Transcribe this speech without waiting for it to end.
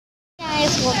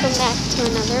guys, welcome back to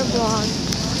another vlog.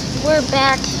 We're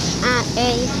back at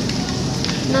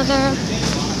another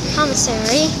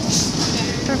commissary.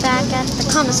 We're back at the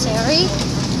commissary.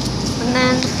 And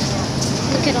then,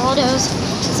 look at all those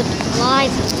supplies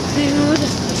of food.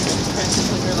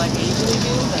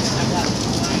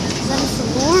 Then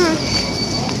some more.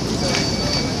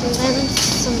 And then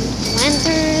some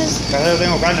lanterns.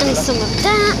 And some of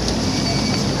that.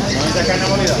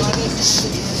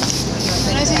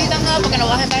 No necesitan nada porque no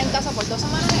vas a estar en casa por 2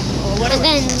 semanas. And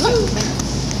then look.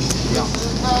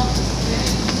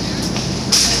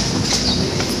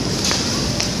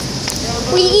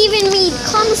 We even made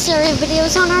commissary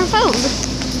videos on our phone.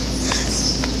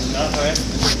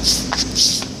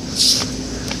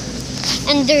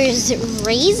 And there's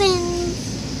raisins.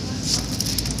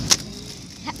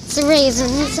 That's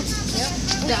raisins.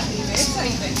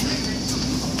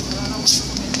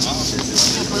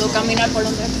 Puedo caminar por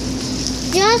donde.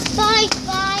 Just buy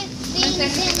 5 things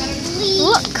and leave.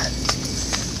 Look,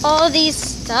 all these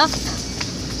stuff.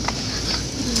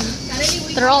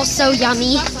 They're all so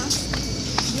yummy.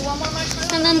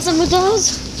 And then some of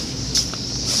those.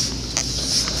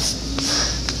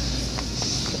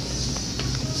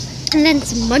 And then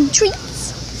some mug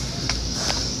treats.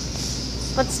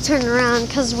 Let's turn around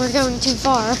because we're going too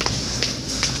far.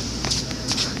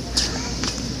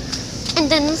 And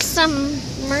then some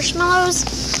marshmallows.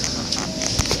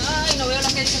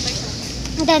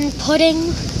 And then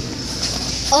pudding.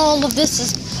 All of this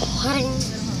is pudding.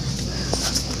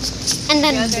 And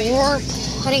then more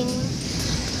pudding.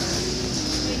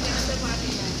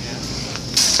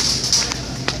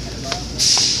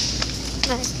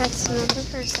 That's another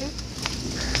person.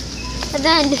 And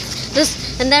then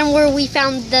this, and then where we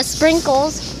found the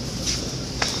sprinkles.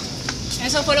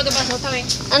 Eso fue lo que pasó, está bien.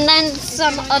 And then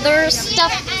some other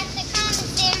stuff.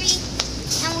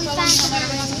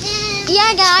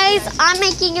 Yeah, guys, I'm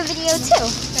making a video too.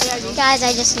 Guys,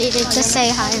 I just needed to say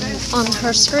hi on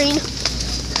her screen.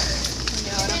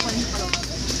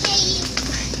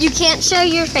 You can't show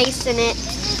your face in it.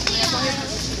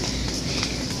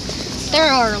 There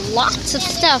are lots of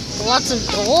stuff, lots of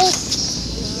dolls.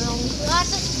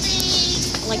 Lots of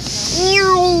things. Like,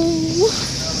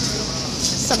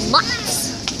 some mutts.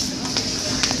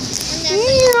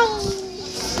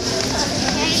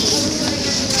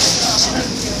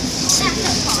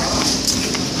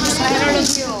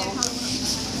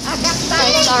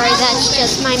 Sorry, that's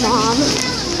just my mom.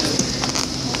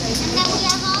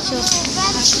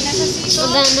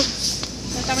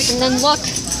 And then look,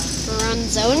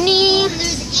 ranzoni,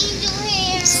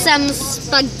 some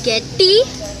spaghetti,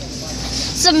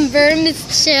 some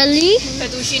vermicelli,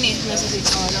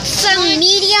 some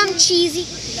medium cheesy,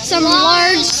 some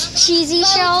large cheesy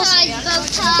shells,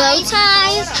 bow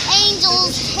ties,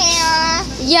 angel's hair.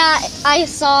 Yeah, I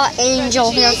saw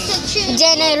angel hair.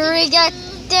 Dennerigate,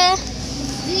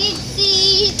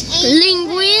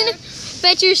 linguine,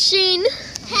 fettuccine,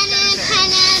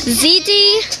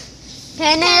 ziti,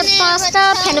 penne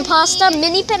pasta,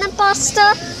 mini penne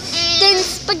pasta, then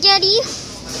spaghetti,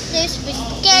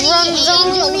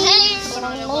 ranzoni,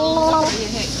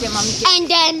 and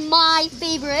then my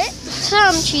favorite,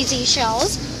 some cheesy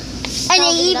shells. And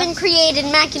they even created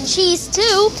mac and cheese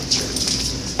too.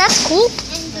 That's cool.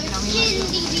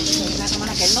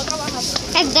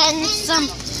 And then some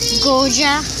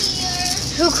Goja,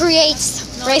 who creates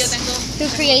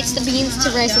the beans to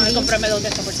rice and beans.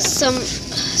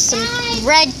 Some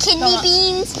red kidney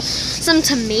beans, some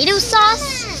tomato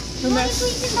sauce,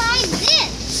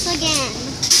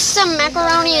 some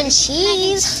macaroni and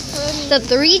cheese, the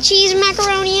 3 cheese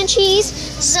macaroni and cheese,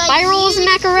 spirals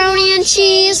macaroni and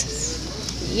cheese,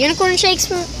 unicorn shapes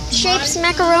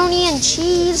macaroni and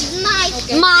cheese.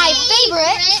 My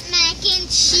favorite mac and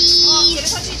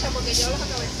cheese.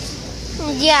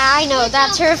 Yeah, I know,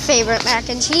 that's her favorite mac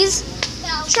and cheese.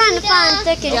 Trying to find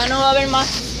thick and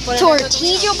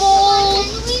tortilla bowl.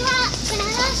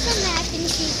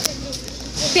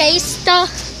 Fiesta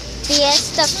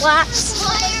flats.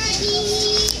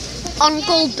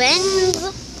 Uncle Ben's.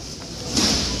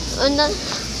 And then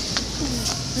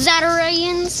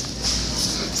Zatarayan's.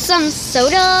 Some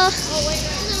soda.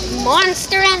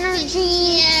 Monster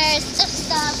Energy.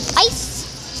 Ice.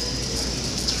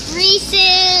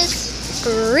 Reese's.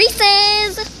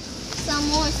 Some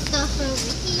more stuff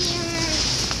over here.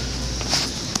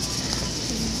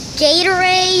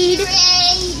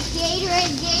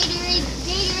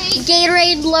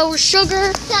 Gatorade low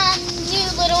sugar. Some new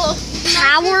little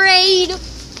Powerade.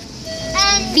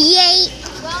 And V8.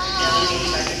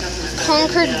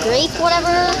 Concord grape,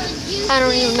 whatever. I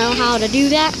don't even know how to do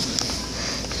that.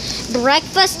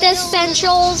 Breakfast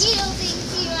essentials.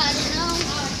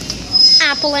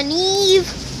 Apple and Eve,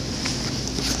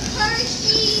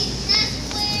 Hershey,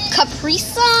 Nesquik. Capri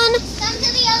Sun, Come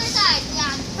to the other side. We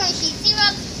got Hershey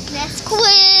syrup,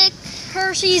 Nesquik.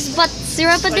 Hershey's but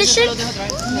syrup edition, Lo dejo otra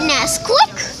vez.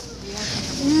 Nesquik,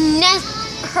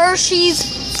 Hershey's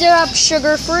syrup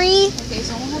sugar free, Okay,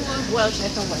 son un jugo Welch.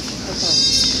 Esto es Welch.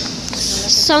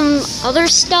 some other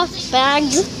stuff,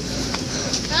 bags,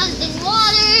 Frozen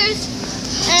waters.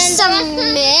 And some the rest of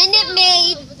Minute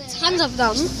Maid, tons of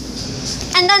them,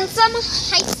 and then some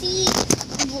Icy,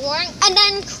 boring. and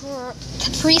then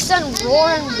Capri Sun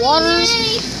Roaring Waters,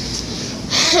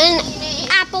 and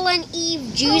Apple and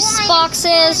Eve juice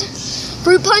boxes,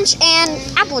 fruit punch and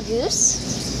apple juice,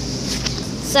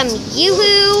 some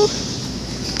Yoo-Hoo,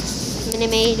 Minute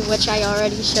Maid, which I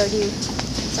already showed you,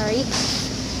 sorry,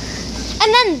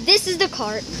 and then this is the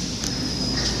cart,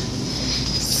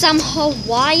 some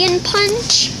Hawaiian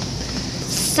Punch,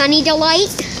 Sunny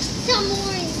Delight, Some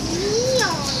more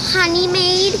neon. Honey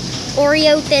Maid,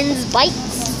 Oreo Thins Bites,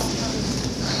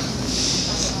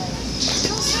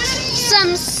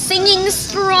 some singing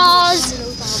straws,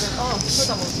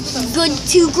 Good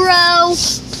to Grow,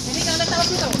 Enrique, ¿dónde está la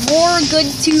fruta? more Good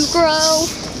to Grow.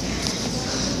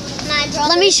 My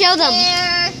Let me show them.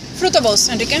 brother. Fruta Bowls,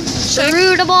 Enrique.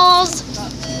 Fruitables.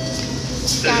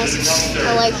 Guys,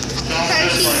 I like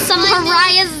some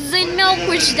Horizon milk,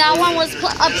 which that one was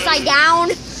put upside down.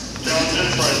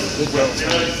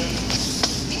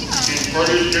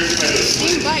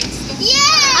 Big bites.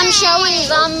 Yeah. I'm showing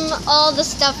them all the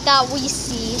stuff that we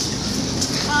see.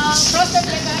 Frosted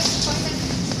Flakes,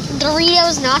 guys.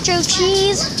 Doritos nacho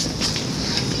cheese.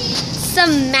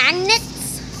 Some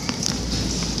magnets,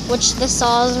 which this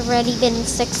all has already been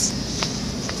 6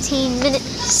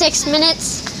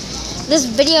 minutes. This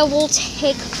video will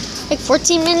take like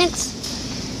 14 minutes.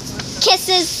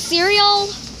 Kisses cereal,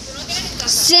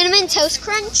 Cinnamon Toast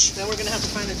Crunch, Then we're gonna have to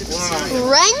find a different cereal.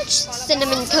 French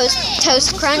Cinnamon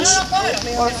Toast Crunch,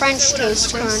 or French Toast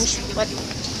Crunch, but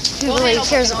who really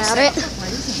cares about it?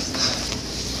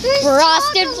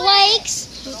 Frosted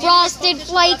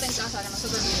Flakes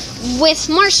with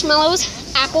marshmallows,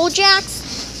 Apple Jacks,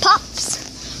 Pops,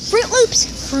 Fruit Loops,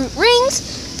 Fruit Rings,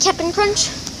 Cap'n Crunch,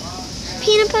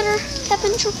 Peanut Butter,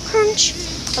 Cap'n Crunch,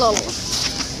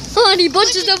 Honey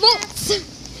Bunches of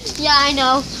Oats. Yeah, I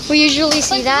know. We usually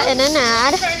see that in an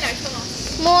ad.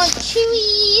 More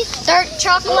chewy. Dark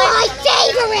chocolate, My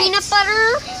favorite. peanut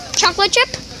butter, chocolate chip,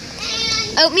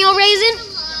 oatmeal raisin,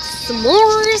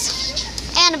 s'mores,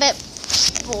 and a bit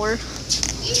more.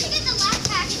 You should get the last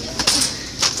package.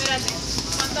 Espérate.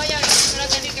 ¿Cuánto hay ahí?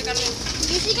 Espérate, Enrique, Carlos.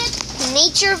 You should get.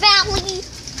 Nature Valley.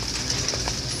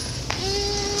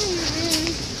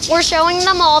 We're showing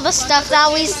them all the stuff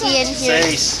that we see in here.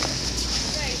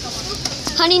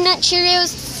 Honey Nut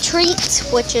Cheerios treats,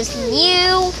 which is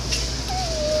new.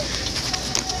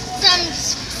 Some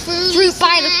Fruit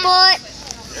by the foot.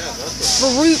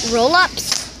 Fruit roll-ups.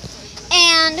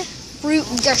 And fruit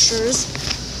gushers.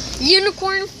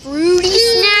 Unicorn fruity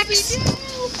snacks.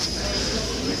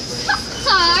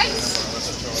 Cards.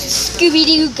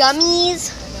 Scooby-Doo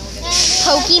gummies.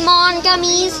 Pokemon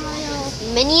gummies.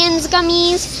 Minions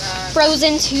gummies.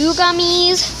 Frozen 2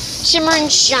 gummies. Shimmer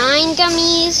and Shine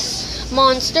gummies.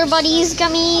 Monster Buddies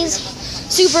gummies.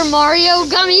 Super Mario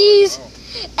gummies.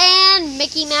 And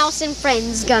Mickey Mouse and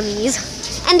Friends gummies.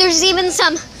 And there's even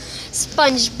some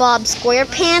SpongeBob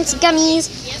SquarePants gummies.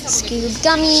 Scoob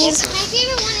gummies. My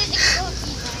favorite one is the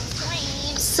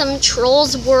cookie. Some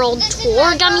Trolls World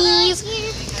Tour gummies.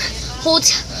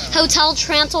 Hotel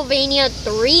Transylvania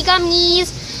 3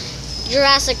 gummies.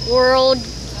 Jurassic World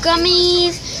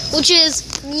gummies, which is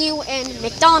new in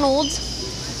McDonald's.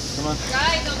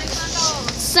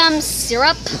 Some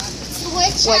syrup.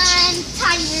 Which I'm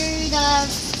tired of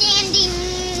standing.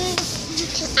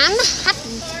 I'm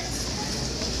happy.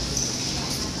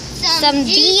 Some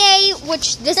DA,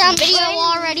 which this video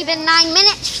already been 9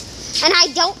 minutes, and I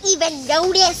don't even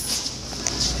notice.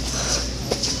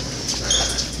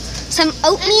 Some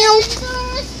oatmeal.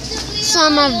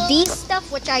 Some of these stuff,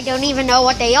 which I don't even know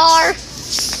what they are.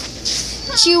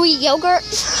 Chewy yogurt.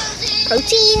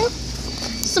 Protein.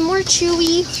 Some more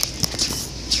chewy.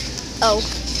 Oh,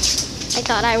 I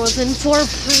thought I was in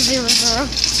 4.0.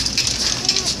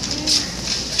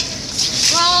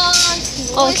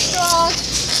 Okay.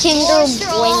 Kinder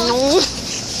Bueno.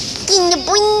 Kinder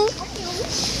Bueno.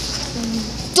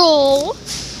 Dole.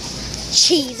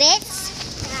 Cheez-Its.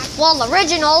 Well,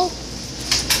 original.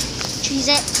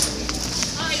 Cheez-Its.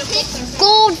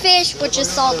 Goldfish, which is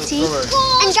salty.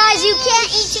 And guys, you can't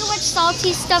eat too much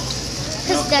salty stuff,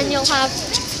 because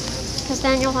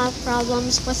then you'll have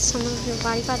problems with some of your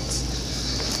body parts.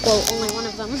 Well, only one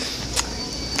of them.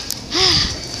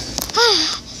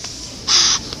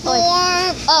 More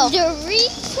Oh.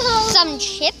 Doritos. Some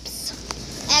chips.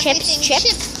 Everything.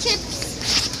 chips.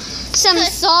 Chips. Some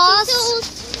sauce.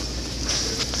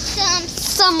 Tostitos,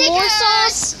 Some more stickers,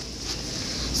 sauce.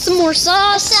 Some more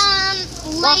sauce.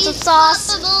 Some Lots of Lay's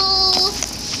sauce.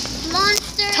 Poppables,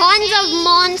 Monster. Tons of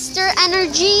Monster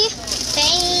Energy.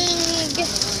 Bang.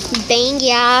 Bang,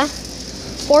 yeah.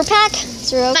 4-pack.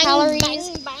 0 calories.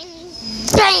 Bang, bang.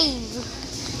 Bang!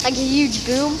 Like a huge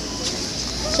boom.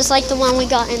 Just like the one we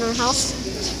got in our house.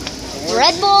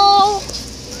 Red Bull.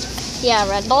 Yeah,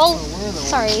 Red Bull.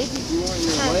 Sorry.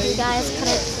 If you guys couldn't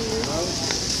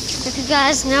see. If you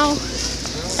guys know,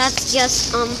 that's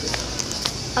just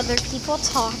other people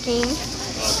talking.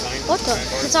 What the?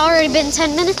 It's already been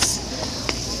 10 minutes.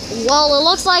 Well, it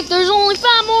looks like there's only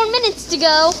 5 more minutes to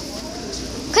go.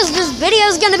 Because this video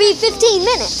is going to be 15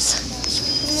 minutes.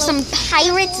 Some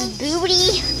pirate's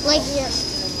booty. Like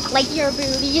your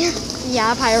booty.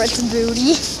 Yeah, pirate's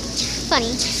booty.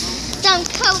 Funny. Some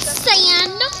Coke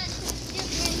sand.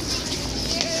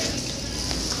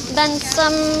 Then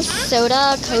some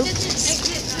soda, Coke,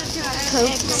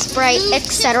 Sprite,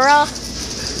 etc.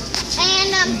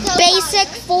 And Basic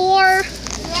 4. Red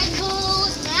Bull.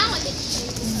 Now I get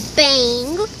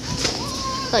Bang.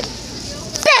 Like,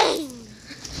 bang!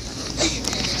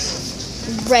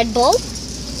 Red Bull.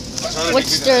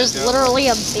 Which there's literally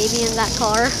a baby in that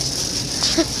car. I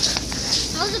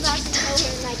was about to tell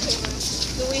her my camera.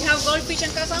 Do we have goldfish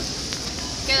en casa?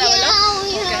 Queda, ¿verdad? Yeah, we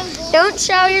Okay. have gold. Don't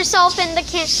show yourself in the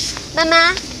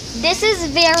Mama, this is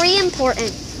very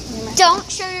important. Don't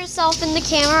show yourself in the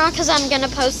camera because I'm going to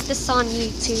post this on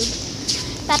YouTube.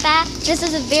 Papa, this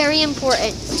is very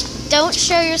important. Don't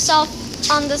show yourself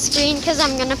on the screen because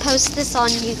I'm going to post this on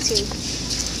YouTube.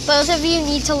 Both of you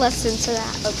need to listen to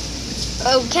that.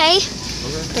 Okay?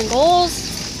 Pringles.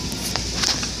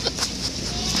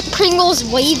 Pringles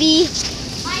wavy.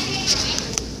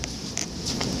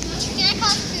 Can I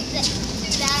call through that?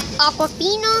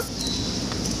 Aquafina.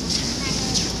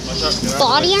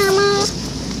 Body armor.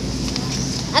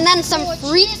 And then some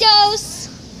Fritos.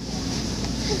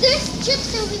 There's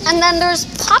chips over there. And then there's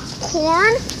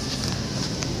popcorn.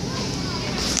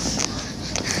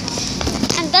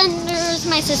 And then there's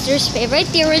my sister's favorite,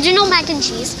 the original mac and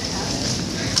cheese.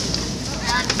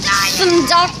 Some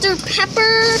Dr.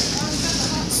 Pepper.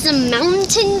 Some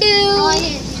Mountain Dew.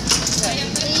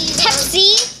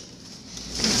 Pepsi.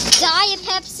 Diet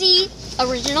Pepsi.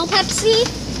 Original Pepsi.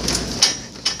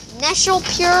 Nestle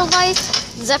Pure Life.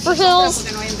 Zephyr Hills.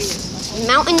 Porque no hay envíos.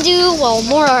 Mountain Dew. Well,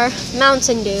 more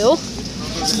Mountain Dew.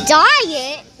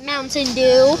 Diet Mountain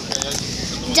Dew.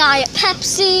 Diet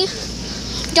Pepsi.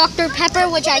 Dr. Pepper,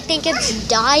 which I think it's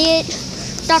Diet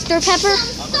Dr. Pepper.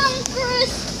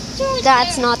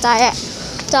 That's not Diet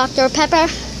Dr. Pepper.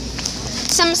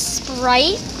 Some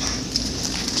Sprite.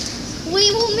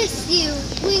 We will miss you.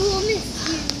 We will miss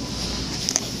you.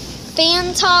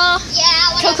 Fanta.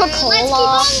 Yeah, whatever.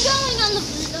 Coca-Cola. Let's keep on going on the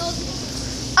vlog.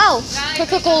 Oh,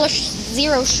 Coca-Cola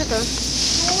Zero Sugar.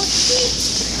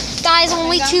 Guys,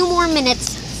 only 2 more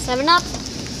minutes. 7-Up.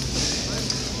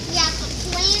 Yeah,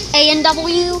 some plants,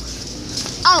 A&W.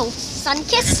 Oh,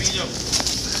 Sunkist.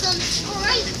 some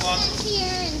Sprite in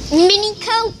here, and Mini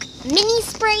Coke. Mini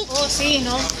Sprite. Oh, sí,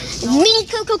 ¿no? Mini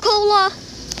Coca-Cola.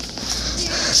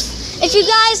 If you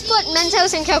guys put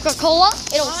Mentos in Coca-Cola,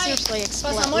 it'll seriously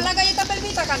Pasamos explode. la galleta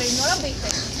Belvita, Karel, ¿no las viste?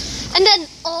 And then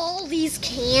all these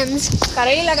cans,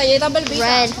 Karel, la galleta Belvita.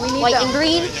 red, We need white, them. and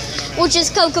green, which is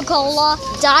Coca-Cola,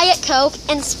 Diet Coke,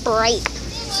 and Sprite.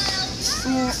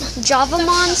 Java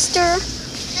Monster,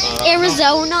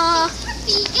 Arizona.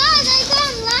 guys, I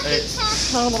got Lucky Pack.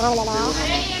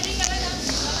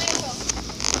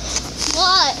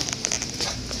 What?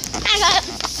 I got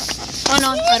Oh,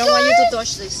 no, I don't want you to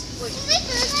touch this.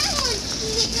 Snickers. I want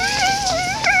Snickers.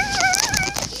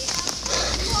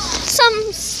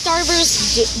 Some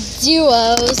Starburst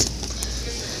duos.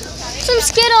 Some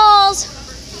Skittles.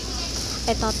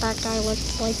 I thought that guy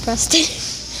looked like Preston.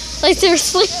 Like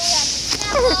seriously.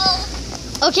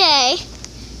 Okay.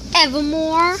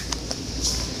 Evermore.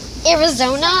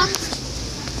 Arizona.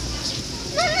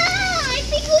 I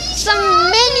think we used to Some have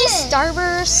mini it.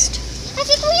 Starburst. I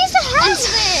think we used to have it.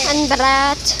 And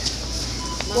that.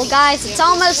 Well, guys, it's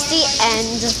almost the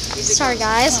end. Sorry,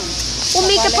 guys. We'll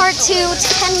make a part 2,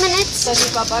 10 minutes. Then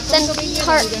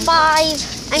part 5.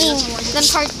 Then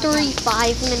part 3,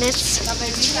 5 minutes.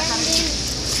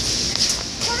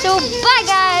 So, bye,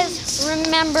 guys.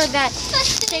 Remember that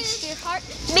sticks to your heart.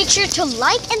 Make sure to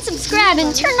like and subscribe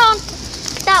and turn on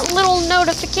that little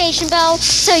notification bell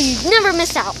so you never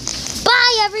miss out.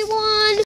 Bye, everyone.